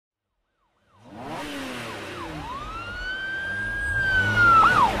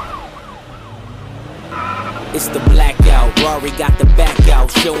Ferrari got the back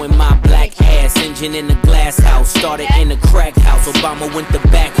out, showing my black ass. Engine in the glass house, started in a crack house. Obama went the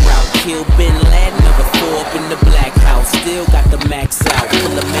back route, killed Bin Laden, number 4 up in the black house. Still got the max out, pull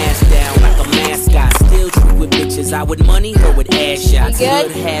the mask down like a mascot. Still true with bitches, I with money, her with ass shots.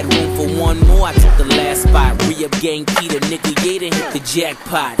 Good, had room for one more, I took the last spot. Re-up gang Peter, nigga, yeah, then hit the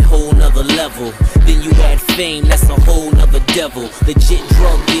jackpot. Whole nother level, then you add fame, that's a whole nother devil. Legit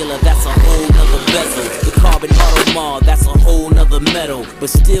drug dealer, that's a whole nother bezel. The carbon Audemars, that's a whole nother metal. But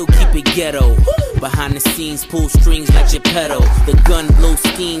still keep it ghetto. Behind the scenes, pull strings like Geppetto. The gun blow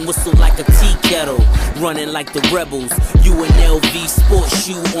steam, whistle like a tea kettle. Running like the rebels, you an LV sports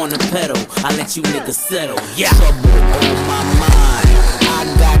shoe on a pedal. I let you niggas settle, yeah. Trouble on my mind, I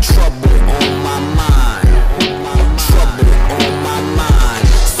got trouble on my mind. Trouble on my mind,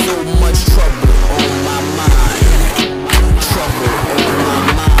 so much trouble on my mind. Trouble on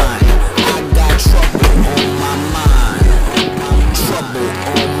my mind, I got trouble on my mind. Trouble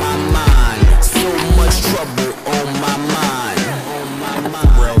on my mind, so much trouble on my mind.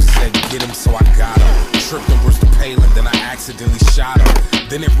 Pharrell said get him, so I got him. Tripped and burst the paling, then I accidentally shot him.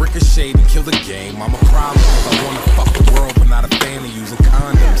 Then it ricocheted and killed the game. I'm a problem, I wanna fuck the world, but not a fan of using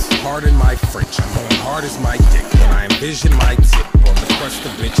condoms. Pardon my French, I'm going hard as my dick when I envision my tip on the crust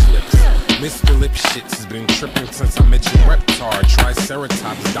of bitch lips. Mr. Lip Shits has been tripping since I mentioned Reptar,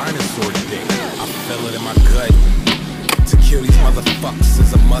 Triceratops, dinosaur dick. I feel it in my gut. To kill these motherfuckers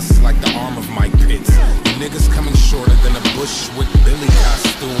is a must, like the arm of my pits. You niggas coming shorter than a Bushwick Billy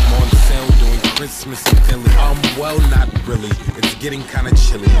costume on sale during Christmas in Philly. Well, not really. It's getting kinda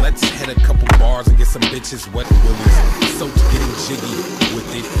chilly. Let's hit a couple bars and get some bitches wet willies. Soap's getting jiggy with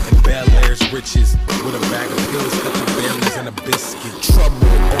it, and Bel Air's riches with a bag of pills, couple berries, and a biscuit. Trouble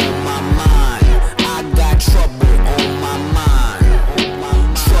on my mind, I got trouble on my mind.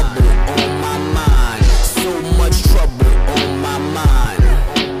 Trouble on my mind, so much trouble on my mind.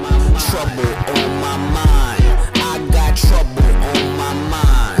 Trouble on my mind, I got trouble on my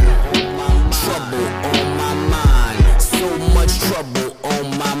mind. Trouble on my mind, so much trouble on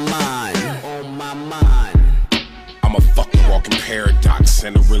my mind. On my mind. I'm a fucking walking paradox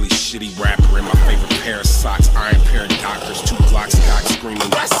and a really shitty rapper in my favorite pair of socks. Iron pair of doctors, 2 Glocks, cock screaming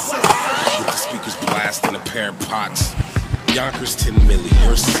with the speakers blasting a pair of pots. Yonkers 10 milli,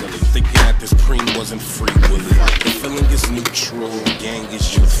 you're silly, thinking that this preem wasn't free willy. The feeling is neutral, the gang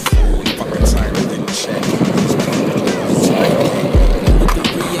is youthful, and fucking tired than check. With the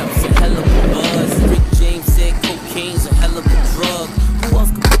re-ups, a hell of a buzz. Rick James said cocaine's a hell of a drug. Who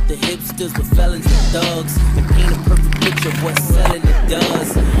else could put the hipsters with felons and thugs and paint a perfect picture of what selling it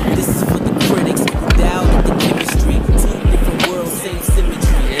does? This is for the critics who doubt the chemistry. 2 different worlds, same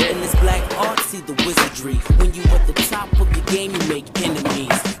symmetry. In this black art, see the wizardry. When you at the top of the game, you make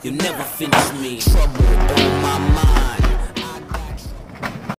enemies. You'll never finish me. Trouble on